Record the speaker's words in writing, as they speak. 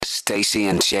Stacey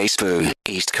and Jay Spoo,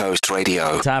 East Coast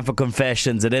Radio. Time for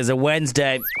Confessions. It is a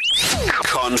Wednesday.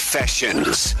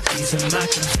 Confessions.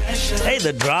 Hey,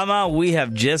 the drama we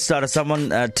have just started. Someone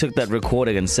took that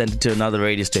recording and sent it to another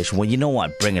radio station. Well, you know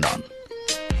what? Bring it on.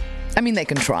 I mean, they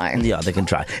can try. Yeah, they can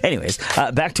try. Anyways,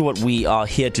 back to what we are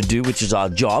here to do, which is our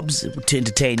jobs, to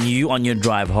entertain you on your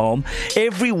drive home.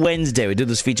 Every Wednesday, we do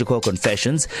this feature called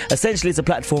Confessions. Essentially, it's a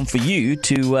platform for you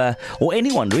to, or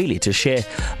anyone really, to share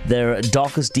their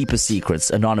darkest, deepest secrets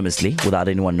anonymously without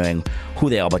anyone knowing who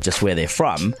they are, but just where they're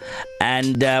from.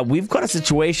 And we've got a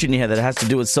situation here that has to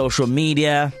do with social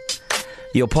media,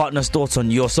 your partner's thoughts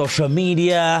on your social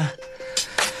media.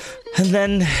 And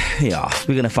then, yeah,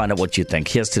 we're going to find out what you think.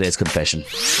 Here's today's confession.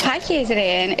 Hi,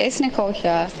 KZN. It's Nicole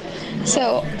here.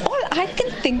 So, all I can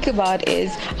think about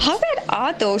is how bad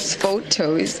are those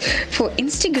photos for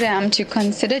Instagram to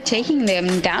consider taking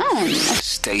them down?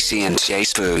 Stacey and Jay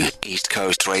Spoo, East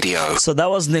Coast Radio. So that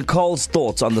was Nicole's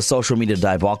thoughts on the social media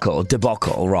debacle,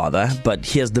 but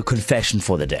here's the confession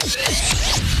for the day.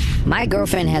 My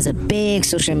girlfriend has a big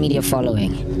social media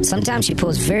following. Sometimes she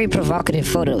posts very provocative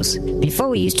photos. Before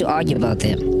we used to argue about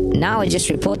them. Now I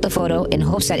just report the photo in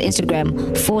hopes that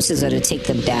Instagram forces her to take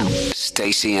them down.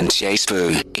 Stacey and Jay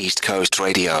Spoo, East Coast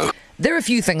Radio. There are a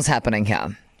few things happening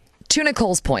here. To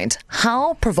Nicole's point,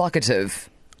 how provocative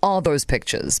are those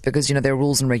pictures? Because, you know, there are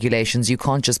rules and regulations. You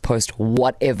can't just post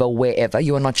whatever, wherever.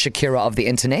 You are not Shakira of the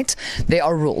internet. There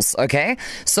are rules, okay?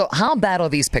 So how bad are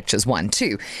these pictures? 1,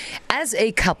 2. As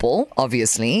a couple,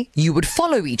 obviously, you would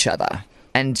follow each other.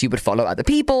 And you would follow other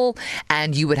people,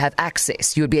 and you would have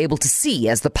access. You would be able to see,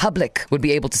 as the public would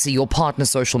be able to see your partner's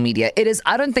social media. It is,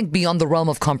 I don't think, beyond the realm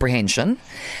of comprehension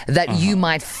that you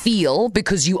might feel,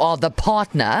 because you are the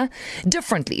partner,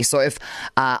 differently. So if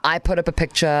I put up a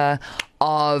picture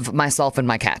of myself and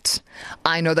my cat,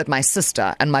 I know that my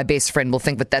sister and my best friend will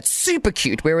think that that's super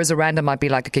cute, whereas a random might be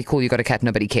like, okay, cool, you got a cat,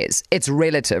 nobody cares. It's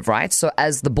relative, right? So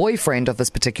as the boyfriend of this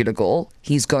particular girl,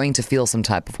 he's going to feel some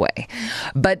type of way.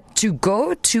 But to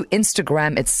go to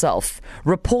Instagram itself,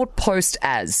 report post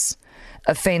as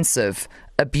offensive,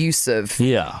 abusive,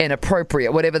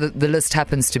 inappropriate, whatever the list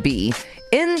happens to be,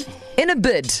 in a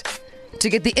bid to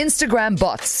get the Instagram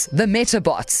bots, the meta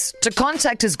bots, to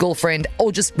contact his girlfriend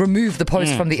or just remove the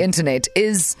post from the internet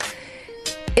is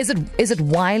it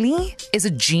wily? Is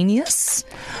it genius?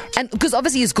 And because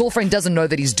obviously his girlfriend doesn't know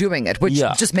that he's doing it, which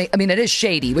just it is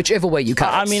shady, whichever way you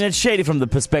cut it. I mean, it's shady from the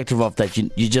perspective of that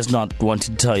you just not want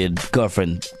to tell your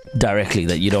girlfriend directly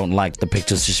that you don't like the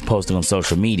pictures she's posting on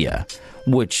social media,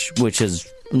 which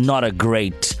is not a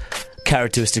great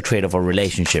characteristic trait of a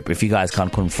relationship if you guys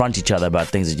can't confront each other about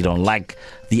things that you don't like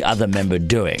the other member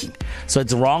doing. So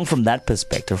it's wrong from that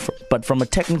perspective, but from a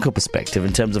technical perspective,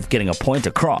 in terms of getting a point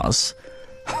across,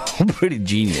 pretty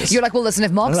genius. You're like, well, listen,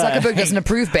 if Mark Zuckerberg doesn't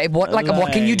approve, babe, what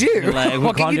can you do?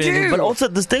 What can you do? But also,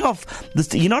 this thing of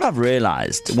this, you know what I've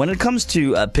realized when it comes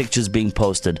to pictures being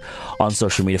posted on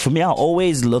social media. For me, I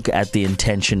always look at the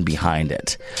intention behind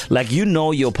it. Like, you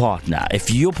know your partner.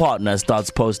 If your partner starts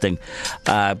posting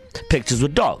pictures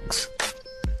with dogs,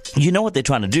 you know what they're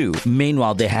trying to do.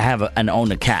 Meanwhile, they have and own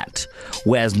a cat,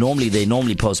 whereas they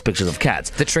normally post pictures of cats.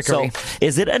 The trickery. So,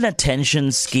 is it an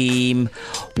attention scheme?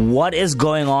 What is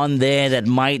going on there that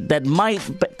might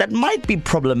be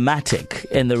problematic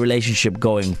in the relationship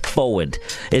going forward?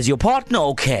 Is your partner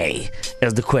okay?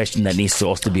 Is the question that needs to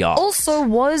also be asked. Also,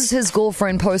 was his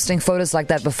girlfriend posting photos like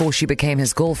that before she became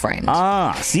his girlfriend?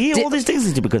 All these things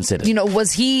need to be considered. You know,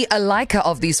 was he a liker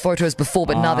of these photos before,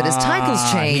 but now that his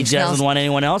title's changed, he doesn't want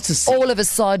anyone else to see. All of a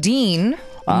sardine,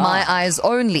 my eyes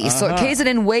only. So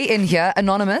KZN weigh in here,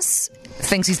 anonymous,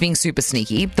 thinks he's being super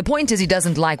sneaky. The point is he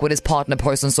doesn't like what his partner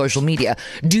posts on social media.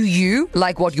 Do you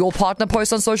like what your partner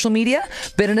posts on social media?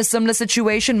 Been in a similar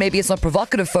situation? Maybe it's not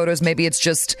provocative photos, maybe it's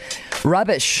just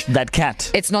rubbish. That cat.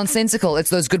 It's nonsensical.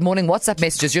 It's those good morning WhatsApp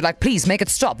messages. You're like, please make it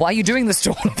stop. Why are you doing this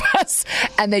to all of us?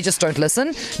 And they just don't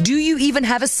listen. Do you even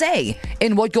have a say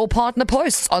in what your partner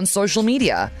posts on social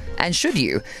media? And should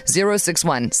you?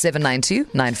 061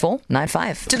 792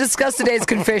 9495. To discuss today's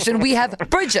confession, we have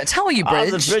Bridget. How are you,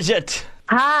 Bridget? How's it, Bridget?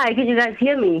 Hi, can you guys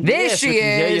hear me? There she is.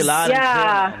 Hear you loud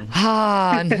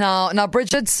and clear. Now,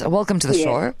 Bridget, welcome to the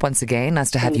show once again.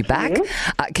 Nice to have you back.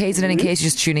 KZN, in case you're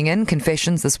just tuning in,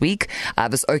 confessions this week.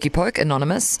 This Okey-poke,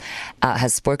 anonymous,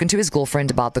 has spoken to his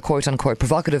girlfriend about the quote-unquote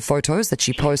provocative photos that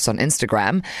she posts on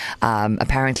Instagram.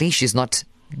 Apparently, she's not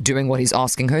doing what he's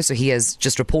asking her, so he has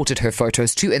just reported her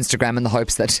photos to Instagram in the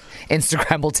hopes that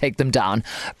Instagram will take them down.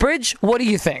 Bridge, what do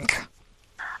you think?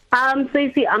 So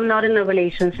you see, I'm not in a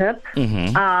relationship.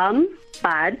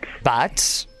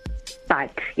 But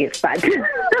but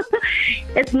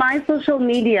it's my social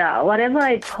media. Whatever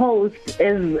I post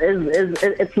is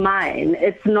it's mine.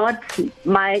 It's not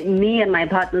me and my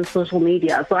partner's social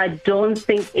media. So I don't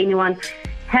think anyone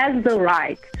has the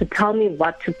right to tell me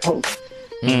what to post.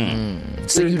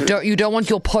 So you don't want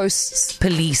your posts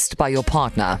policed by your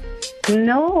partner?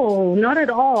 No, not at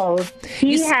all.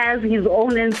 He has his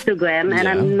own Instagram, and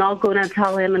I'm not going to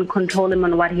tell him and control him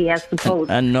on what he has to post.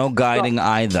 And no guiding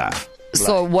either.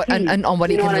 So what and on what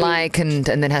he You know can what I mean? like and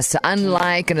then has to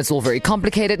unlike, and it's all very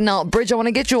complicated. Now, Bridge, I want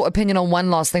to get your opinion on one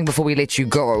last thing before we let you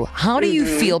go. How do you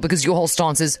feel, because your whole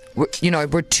stance is,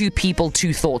 we're two people,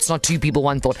 two thoughts, not two people,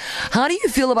 one thought. How do you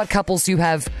feel about couples who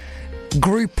have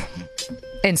group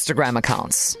Instagram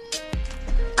accounts?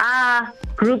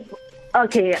 Group.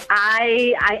 Okay,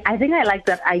 I think I like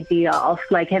that idea of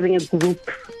like having a group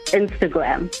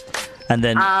Instagram. And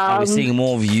then are we seeing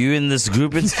more of you in this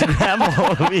group Instagram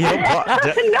or your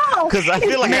partner? No. Because I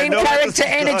feel like Main I know where this character is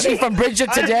energy going. from Bridget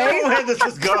I today. know where this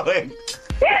is going.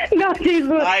 No, Jesus.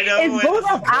 I know It's where both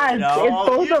this of is going. us. No, It's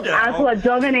both you of us who are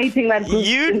dominating that group.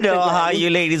 You know Instagram. how you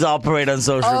ladies operate on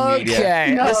social media.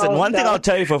 Okay. No, Listen, one thing no. I'll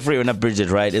tell you for free, when not Bridget,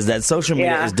 right, is that social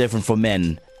media Yeah. is different for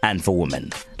men and for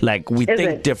women. Like, we Is think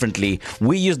it? differently.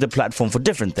 We use the platform for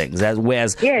different things,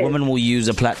 whereas Yes. women will use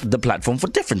the platform for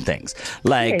different things.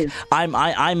 Like, Yes.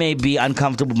 I may be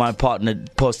uncomfortable with my partner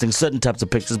posting certain types of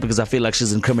pictures because I feel like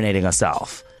she's incriminating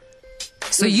herself.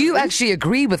 So you actually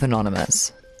agree with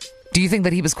Anonymous? Do you think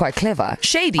that he was quite clever?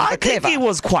 Shady, I but think clever. he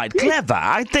was quite clever.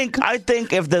 I think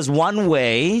if there's one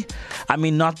way, I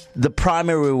mean, not the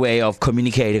primary way of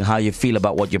communicating how you feel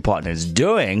about what your partner is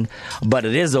doing, but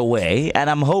it is a way. And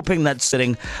I'm hoping that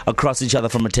sitting across each other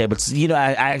from a table,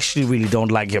 I actually really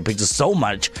don't like your pictures so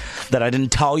much that I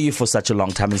didn't tell you for such a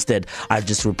long time. Instead, I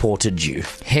just reported you.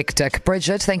 Hectic.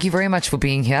 Bridget, thank you very much for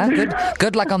being here.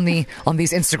 Good luck on these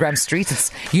Instagram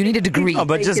streets. You need a degree. Oh,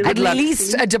 but just at good luck.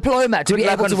 least a diploma to Good be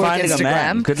luck able on to work finding a man.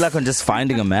 Instagram. Good luck on just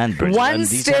finding a man, Bridget. One And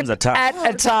these step times are tough. at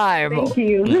a time. Thank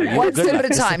you. One Good step luck.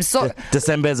 at a time. So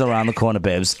December is around the corner,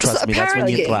 babes. Trust me, that's when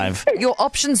you thrive. your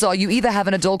options are you either have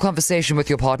an adult conversation with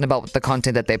your partner about the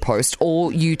content that they post,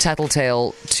 or you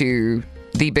tattletale to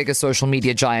the biggest social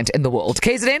media giant in the world.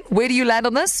 KZN, where do you land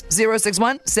on this?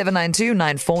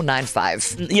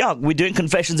 061-792-9495. Yeah, we're doing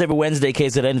confessions every Wednesday,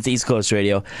 KZN. It's East Coast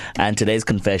Radio. And today's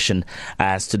confession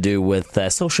has to do with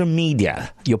social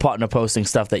media. Your partner posting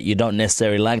stuff that you don't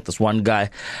necessarily like. This one guy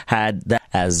had that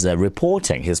as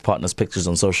reporting his partner's pictures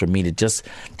on social media just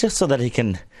so that he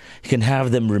can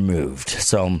have them removed.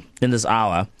 So in this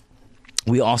hour,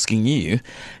 we're asking you,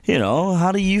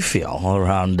 how do you feel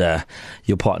around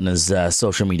your partner's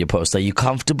social media posts? Are you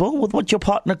comfortable with what your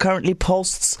partner currently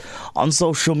posts on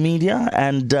social media?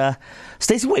 And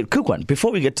Stacey, wait, quick one.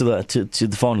 Before we get to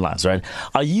the phone lines, right?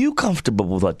 Are you comfortable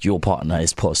with what your partner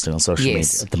is posting on social media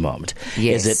at the moment?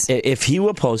 Yes. Is it, if he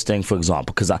were posting, for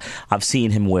example, because I've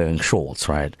seen him wearing shorts,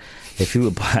 right? If he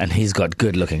were, and he's got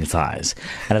good-looking thighs,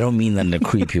 and I don't mean that in a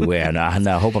creepy way, and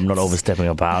I hope I'm not overstepping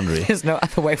a boundary. There's no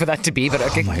other way for that to be, but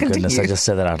okay. Oh my continue. goodness, I just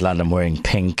said that out loud. I'm wearing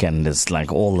pink and it's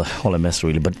like all a mess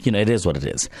really. But it is what it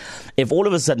is. If all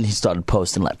of a sudden he started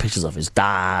posting like pictures of his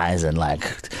thighs and like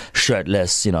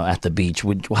shirtless, at the beach,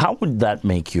 how would that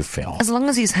make you feel? As long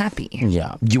as he's happy.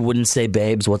 Yeah. You wouldn't say,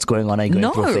 babes, what's going on? Are you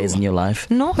going through a phase in your life?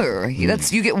 No.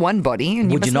 That's you get one body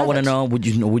and Would you not want to know? Would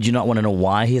you not want to know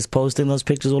why he's posting those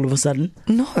pictures all of a sudden?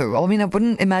 No. I mean, I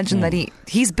wouldn't imagine that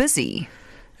he's busy.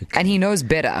 Okay. And he knows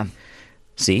better.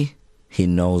 See? He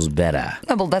knows better.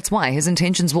 No, well, that's why. His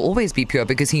intentions will always be pure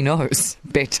because he knows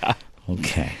better.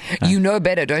 Okay. You know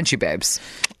better, don't you, babes?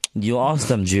 You asked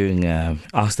them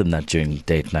that during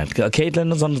date night. Caitlin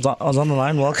was on the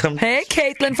line. Welcome. Hey,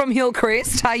 Caitlin from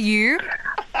Hillcrest. How are you?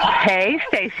 Hey,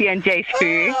 Stacey and Jay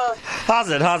Spoo. How's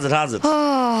it?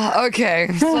 Oh, okay.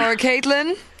 So,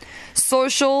 Caitlin,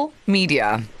 social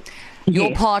media.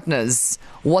 Your partners,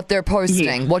 what they're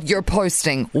posting, what you're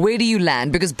posting, where do you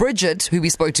land? Because Bridget, who we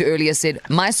spoke to earlier, said,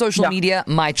 my social media,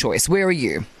 my choice. Where are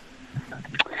you?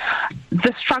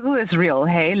 The struggle is real,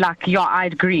 hey? I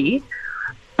agree.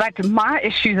 But my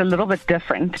issue is a little bit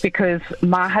different because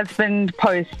my husband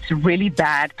posts really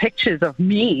bad pictures of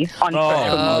me on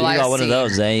social media. You got one of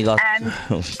those, eh? And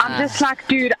I'm just like,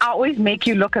 dude, I always make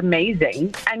you look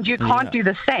amazing, and you can't do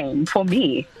the same for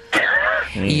me.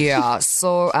 Yeah,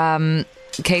 so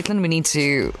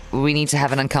Caitlin, we need to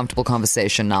have an uncomfortable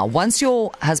conversation now. Once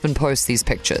your husband posts these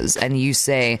pictures and you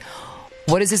say,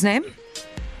 what is his name?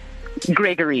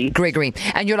 Gregory.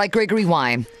 And you're like, Gregory,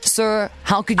 why? Sir,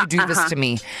 how could you do this to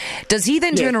me? Does he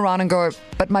then turn around and go,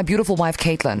 but my beautiful wife,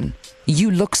 Caitlin,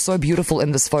 you look so beautiful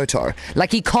in this photo.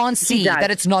 Like, he can't see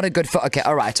that it's not a good photo. Okay,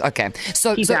 all right, okay.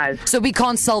 So we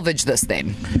can't salvage this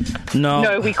then?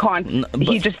 No, we can't.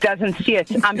 He just doesn't see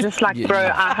it. I'm just like,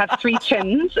 bro, I have 3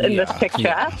 chins in this picture.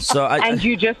 Yeah. So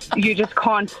you just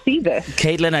can't see this.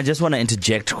 Caitlin, I just want to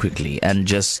interject quickly and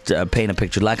just paint a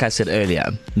picture. Like I said earlier,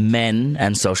 men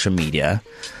and social media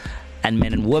and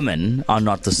men and women are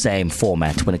not the same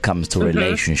format when it comes to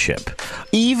relationship.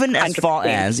 Even as far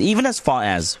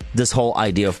as this whole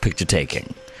idea of picture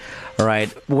taking. All right?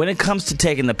 When it comes to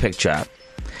taking the picture,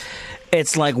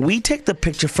 it's like we take the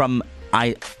picture from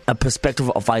a perspective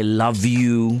of I love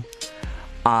you.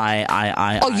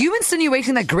 Are you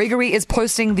insinuating that Gregory is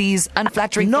posting these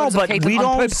unflattering photos of Caitlin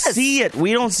on purpose? No, but we don't see it.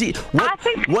 We don't see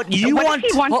what you want.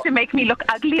 If he wants to make me look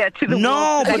uglier to the world?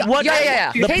 No, but what?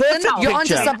 Yeah. The Caitlin, you're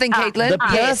onto something, Caitlin. The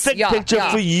perfect picture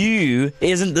for you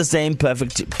isn't the same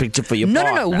perfect picture for your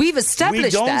partner. No. We've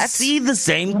established that. We don't see the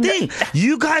same thing.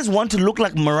 You guys want to look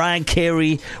like Mariah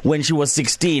Carey when she was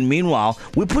 16. Meanwhile,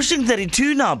 we're pushing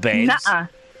 32 now, babes. Nuh-uh.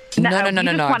 No. We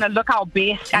just want to look our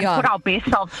best and put our best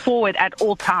selves forward at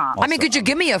all times. I mean, could you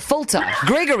give me a filter?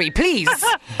 Gregory, please.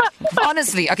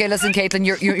 Honestly. Okay, listen, Caitlin,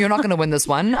 you're not going to win this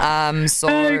one.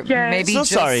 Maybe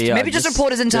just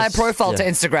report his entire profile to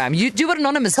Instagram. You do it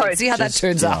anonymously. See how that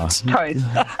turns out.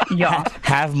 Yeah.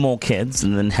 Have more kids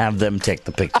and then have them take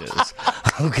the pictures.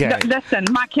 Okay. No, listen,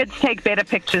 my kids take better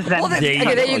pictures than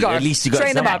there you go. At least you got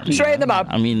Train them up.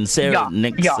 I mean, Sarah,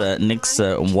 Nick's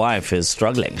wife is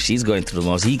struggling. She's going through the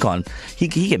most. He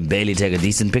can barely take a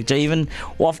decent picture even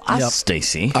of us,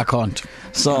 Stacey. I can't.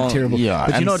 So I'm terrible. Yeah,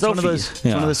 but you know, it's one of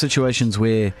those situations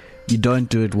where you don't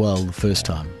do it well the first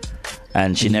time.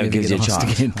 And she never gives you a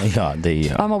chance.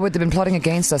 Yeah, oh my word, they've been plotting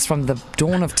against us from the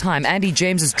dawn of time. Andy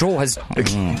James's jaw has like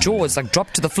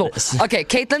dropped to the floor. Okay,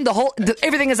 Caitlin,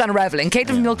 everything is unraveling. Caitlin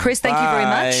from Millcrest, thank you very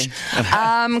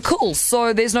much. Cool.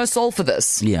 So there's no soul for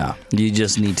this. Yeah, you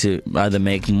just need to either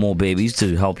make more babies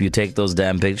to help you take those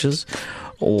damn pictures,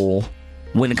 or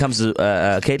when it comes to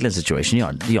Caitlin's situation,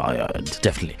 yeah,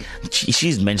 definitely.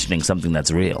 She's mentioning something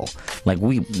that's real. Like,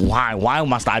 why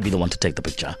must I be the one to take the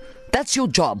picture? That's your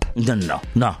job. No.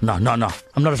 I'm not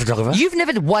a photographer. You've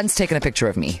never once taken a picture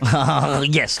of me.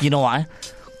 Yes, you know why?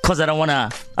 Because I don't want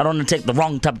to take the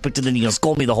wrong type of picture, then you're going to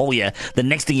scold me the whole year. The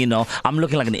next thing you know, I'm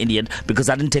looking like an idiot because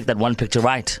I didn't take that one picture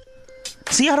right.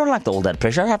 See, I don't like all that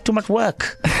pressure. I have too much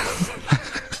work.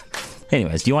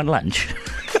 Anyways, do you want lunch?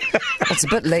 It's a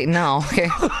bit late now. Okay.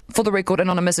 For the record,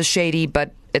 Anonymous is shady,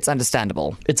 but it's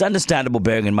understandable. It's understandable,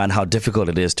 bearing in mind how difficult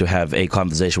it is to have a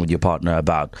conversation with your partner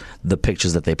about the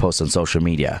pictures that they post on social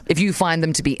media. If you find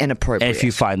them to be inappropriate.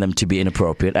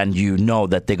 And you know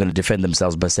that they're going to defend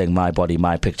themselves by saying my body,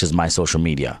 my pictures, my social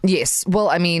media. Yes. Well,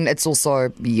 I mean, it's also,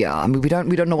 we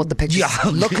don't know what the pictures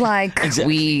look like.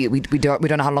 Exactly. We don't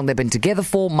know how long they've been together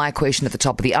for. My question at the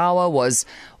top of the hour was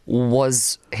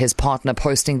his partner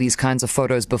posting these kinds of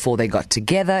photos before they got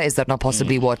together? Is that not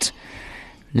possibly what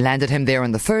landed him there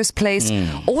in the first place?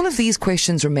 All of these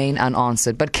questions remain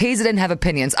unanswered, but KZN have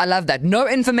opinions. I love that. No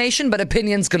information, but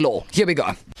opinions galore. Here we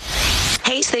go.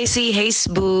 Hey Stacey, hey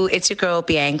Spoo, it's your girl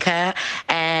Bianca,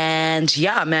 and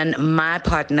yeah, man, my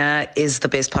partner is the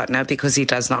best partner because he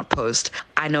does not post.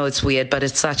 I know it's weird, but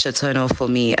it's such a turn off for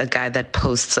me, a guy that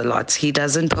posts a lot. He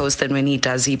doesn't post, and when he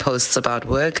does, he posts about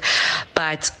work.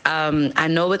 But I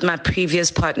know with my previous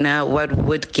partner, what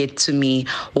would get to me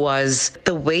was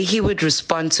the way he would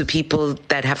respond to people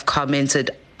that have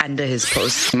commented under his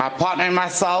post. My partner and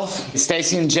myself,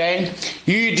 Stacey and Jane,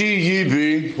 you do you,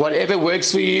 boo. Whatever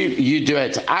works for you, you do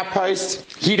it. I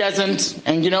post, he doesn't,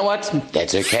 and you know what?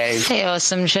 That's okay. Hey,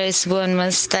 awesome Jace,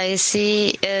 Miss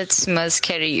Stacey. It's Miss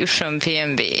Kerry from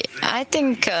PMB. I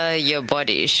think your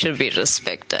body should be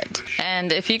respected.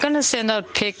 And if you're going to send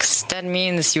out pics, that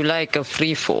means you like a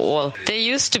free-for-all. There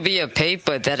used to be a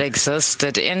paper that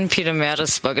existed in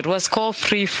Pietermaritzburg. It was called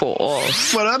Free-for-All.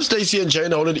 Well, I'm Stacey and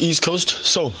Jane out at East Coast,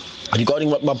 so regarding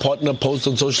what my partner posts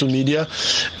on social media,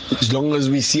 as long as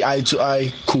we see eye to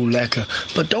eye, cool, lekker.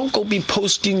 But don't go be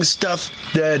posting stuff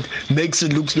that makes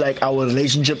it look like our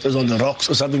relationship is on the rocks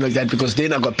or something like that, because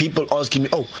then I've got people asking me,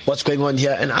 oh, what's going on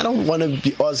here? And I don't want to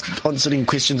be answering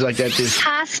questions like that.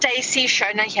 Hi, Stacey,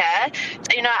 Shona here.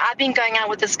 You know, I've been going out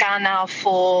with this guy now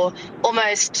for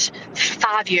almost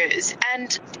 5 years.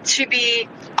 And to be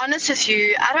honest with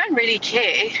you, I don't really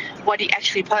care what he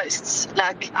actually posts.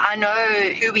 Like, I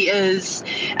know who he is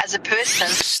as a person.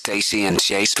 Stacey and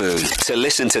Jay Spoon. To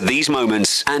listen to these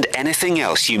moments and anything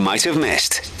else you might have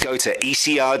missed, go to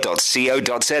ecr.co.za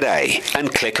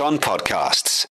and click on podcasts.